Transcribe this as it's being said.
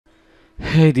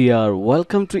Hey there,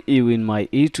 welcome to you in my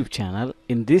YouTube channel.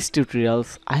 In this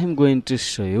tutorials, I am going to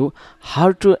show you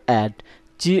how to add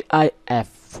GIF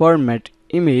format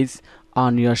image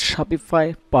on your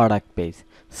Shopify product page.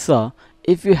 So,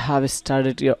 if you have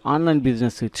started your online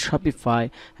business with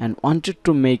Shopify and wanted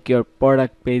to make your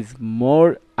product page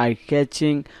more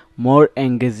eye-catching, more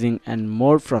engaging and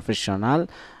more professional,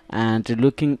 and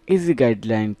looking easy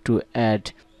guideline to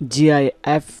add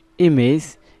GIF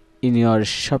image in your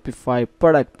Shopify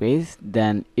product page,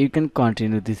 then you can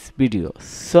continue this video.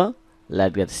 So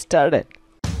let's get started.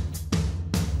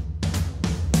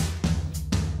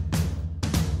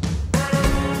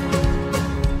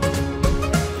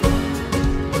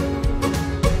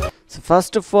 So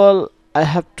first of all, I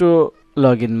have to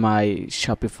log in my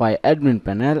Shopify admin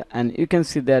panel, and you can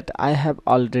see that I have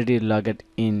already logged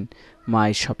in my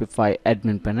Shopify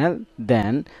admin panel.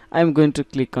 Then I'm going to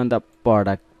click on the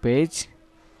product page,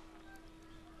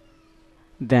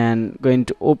 then going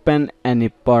to open any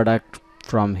product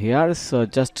from here. So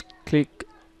just click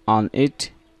on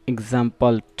it,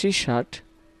 example t-shirt.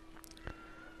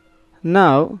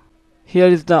 Now here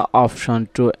is the option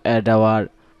to add our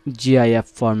GIF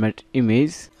format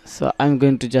image. So I'm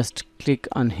going to just click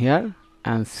on here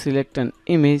and select an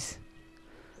image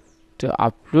to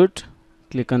upload.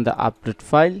 Click on the upload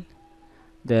file,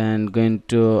 then going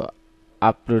to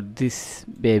upload this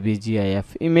baby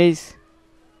GIF image.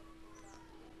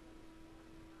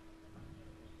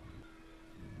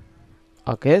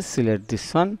 Okay, select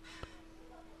this one,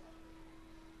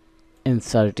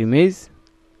 insert image,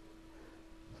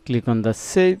 click on the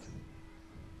save.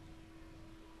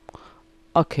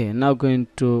 Okay, now going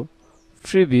to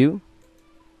preview.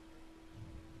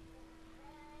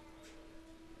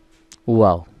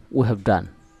 Wow, we have done.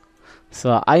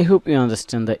 So I hope you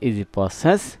understand the easy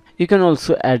process. You can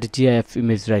also add GIF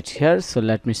image right here. So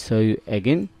let me show you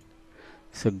again.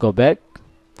 So go back,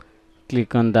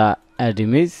 click on the add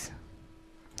image,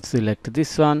 select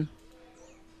this one,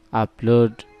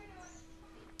 upload,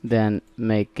 then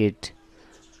make it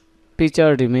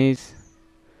featured image,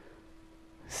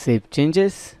 save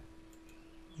changes,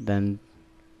 then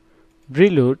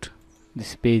reload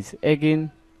this page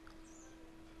again.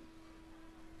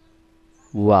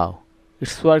 Wow,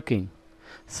 it's working.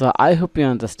 So I hope you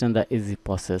understand the easy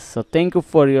process. So thank you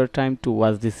for your time to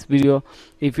watch this video.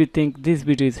 If you think this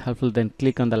video is helpful, then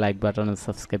click on the like button and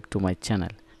subscribe to my channel.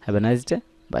 Have a nice day.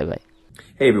 Bye bye.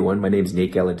 Hey everyone, my name is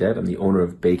Nate Gallaudet. I'm the owner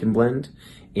of Bacon Blend,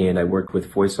 and I worked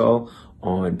with Foysal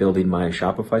on building my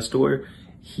Shopify store.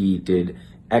 He did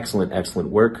excellent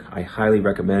work. I highly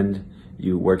recommend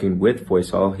you working with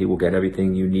Foysal. He will get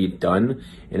everything you need done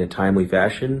in a timely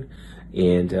fashion,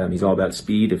 and he's all about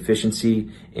speed,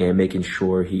 efficiency, and making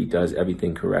sure he does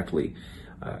everything correctly.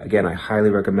 Again, I highly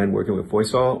recommend working with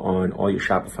Foysal on all your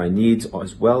Shopify needs,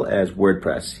 as well as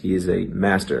WordPress. He is a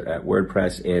master at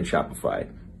WordPress and Shopify.